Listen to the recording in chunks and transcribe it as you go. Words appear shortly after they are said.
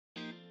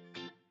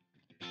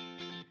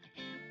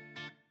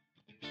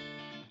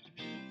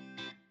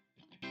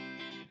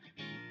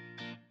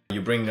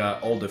You bring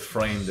all the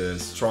frame, the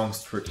strong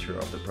structure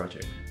of the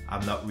project.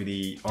 I'm not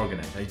really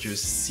organized. I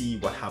just see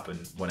what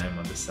happens when I'm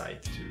on the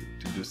site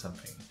to do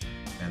something.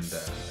 And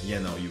yeah,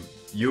 no,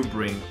 you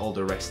bring all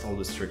the rest, all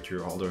the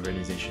structure, all the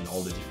organization,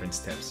 all the different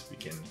steps.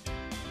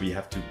 We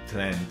have to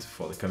plan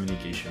for the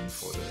communication,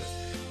 for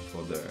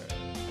the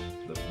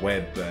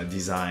web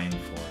design,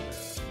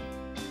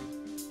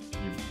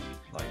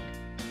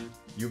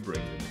 you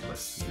bring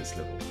Limitless to this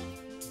level.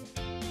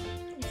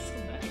 That's so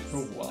nice.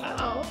 Oh,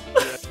 wow.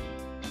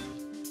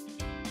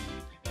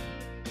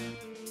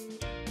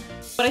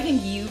 What I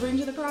think you bring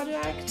to the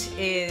project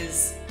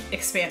is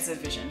expansive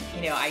vision.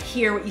 You know, I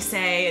hear what you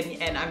say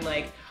and I'm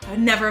like, I would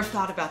never have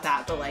thought about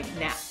that, but like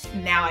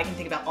now I can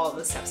think about all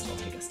the steps it'll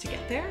take us to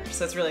get there.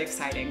 So it's really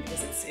exciting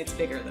because it's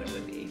bigger than it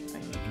would be, I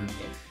think,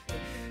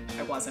 if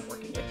I wasn't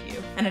working with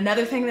you. And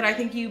another thing that I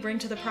think you bring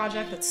to the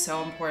project that's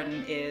so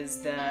important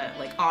is the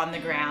like on the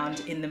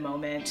ground, in the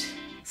moment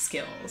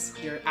skills.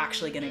 You're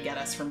actually going to get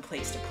us from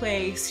place to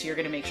place. You're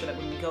going to make sure that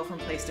when we go from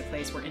place to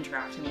place, we're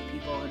interacting with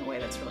people in a way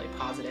that's really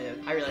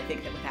positive. I really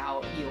think that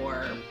without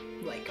your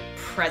like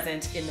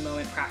present in the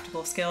moment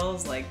practical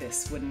skills, like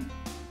this wouldn't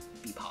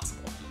be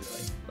possible,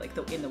 really, like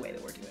in the way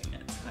that we're doing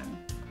it. So I'm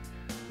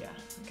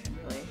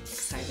really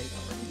excited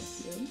about working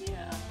with you.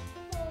 Yeah,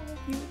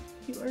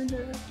 you earned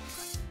it.